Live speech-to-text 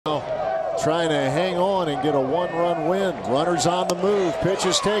trying to hang on and get a one-run win. Runners on the move. Pitch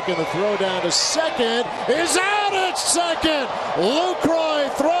is taken. The throw down to second is out at second. Lucroy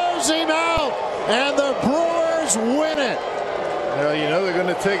throws him out, and the Brewers win it. Well, you know they're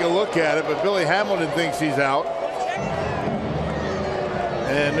going to take a look at it, but Billy Hamilton thinks he's out.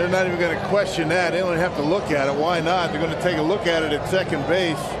 And they're not even going to question that. They don't have to look at it. Why not? They're going to take a look at it at second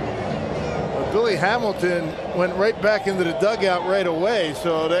base. But Billy Hamilton went right back into the dugout right away,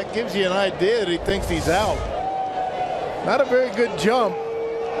 so that gives you an idea that he thinks he's out. Not a very good jump.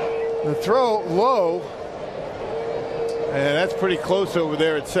 The throw low, and that's pretty close over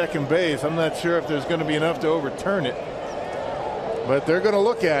there at second base. I'm not sure if there's going to be enough to overturn it, but they're going to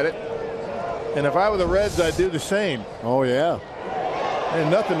look at it. And if I were the Reds, I'd do the same. Oh, yeah. And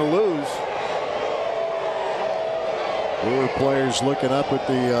nothing to lose. Brewer players looking up at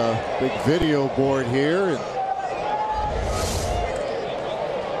the big video board here. And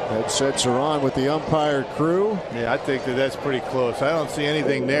headsets are on with the umpire crew. Yeah, I think that's pretty close. I don't see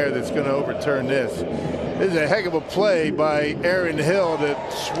anything there that's going to overturn this. This is a heck of a play by Aaron Hill to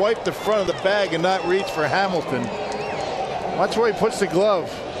swipe the front of the bag and not reach for Hamilton. Watch where he puts the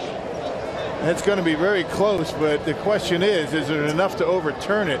glove. It's going to be very close, but the question is there enough to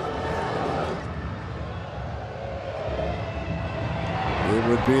overturn it? It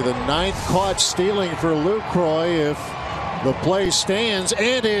would be the 9th caught stealing for Lucroy if the play stands,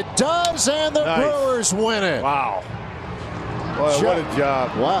 and it does, and the Brewers win it. Wow. Boy, what a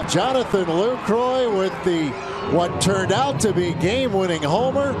job. Wow. Jonathan Lucroy with the what turned out to be game-winning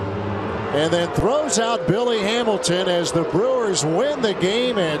homer, and then throws out Billy Hamilton as the Brewers win the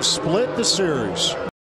game and split the series.